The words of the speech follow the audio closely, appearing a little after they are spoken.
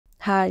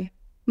Hi,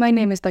 my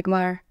name is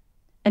Dagmar,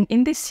 and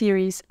in this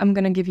series I'm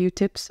going to give you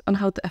tips on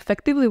how to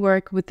effectively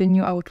work with the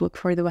new Outlook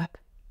for the web.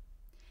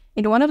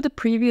 In one of the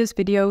previous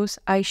videos,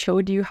 I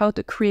showed you how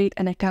to create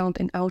an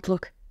account in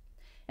Outlook,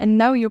 and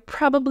now you're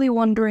probably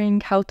wondering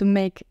how to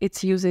make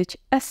its usage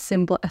as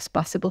simple as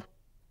possible.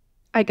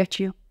 I got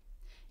you.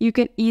 You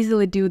can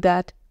easily do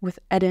that with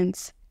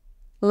add-ins.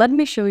 Let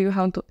me show you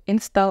how to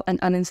install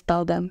and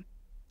uninstall them.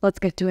 Let's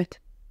get to it.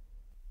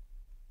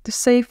 To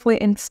safely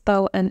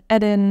install an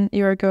add-in,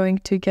 you are going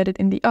to get it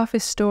in the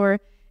Office store,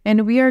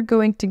 and we are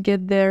going to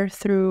get there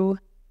through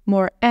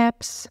More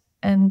Apps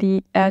and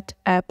the Add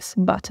Apps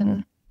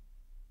button.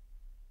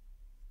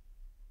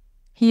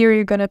 Here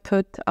you're going to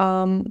put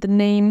the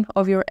name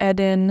of your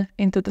add-in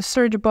into the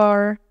search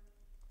bar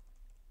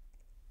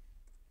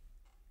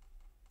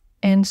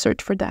and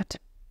search for that.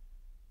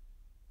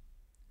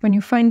 When you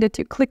find it,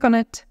 you click on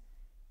it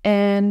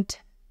and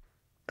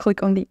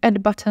click on the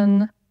Add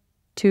button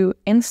to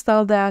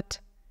install that.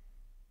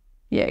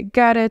 Yeah,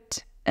 got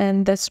it.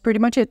 And that's pretty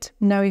much it.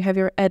 Now you have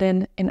your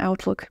add-in in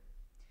Outlook.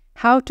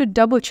 How to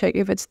double check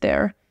if it's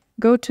there?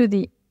 Go to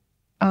the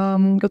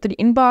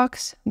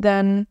inbox,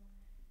 then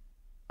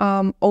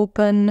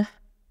open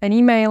an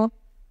email,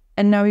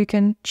 and now you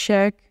can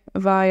check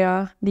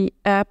via the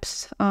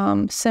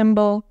apps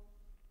symbol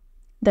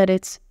that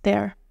it's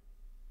there.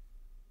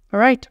 All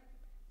right,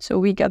 so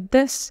we got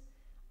this.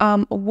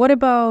 What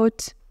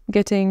about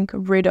getting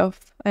rid of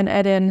an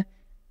add-in?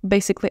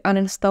 Basically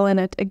uninstalling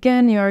it.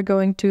 Again, you are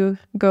going to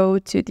go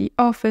to the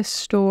Office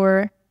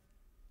store.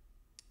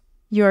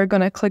 You are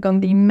going to click on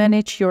the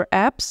Manage Your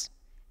Apps.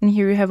 And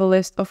here you have a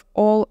list of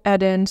all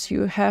add-ins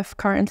you have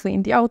currently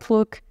in the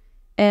Outlook.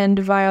 And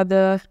via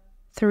the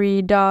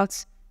three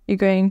dots, you're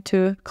going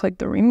to click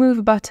the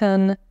Remove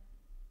button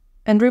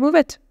and remove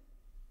it.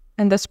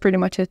 And that's pretty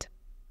much it.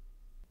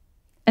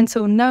 And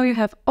so now you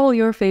have all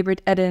your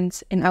favorite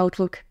add-ins in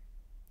Outlook.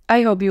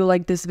 I hope you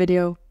liked this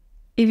video.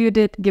 If you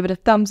did, give it a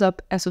thumbs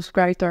up and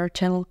subscribe to our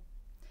channel.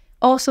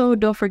 Also,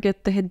 don't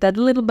forget to hit that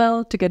little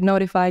bell to get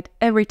notified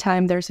every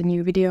time there's a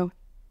new video.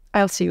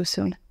 I'll see you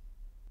soon.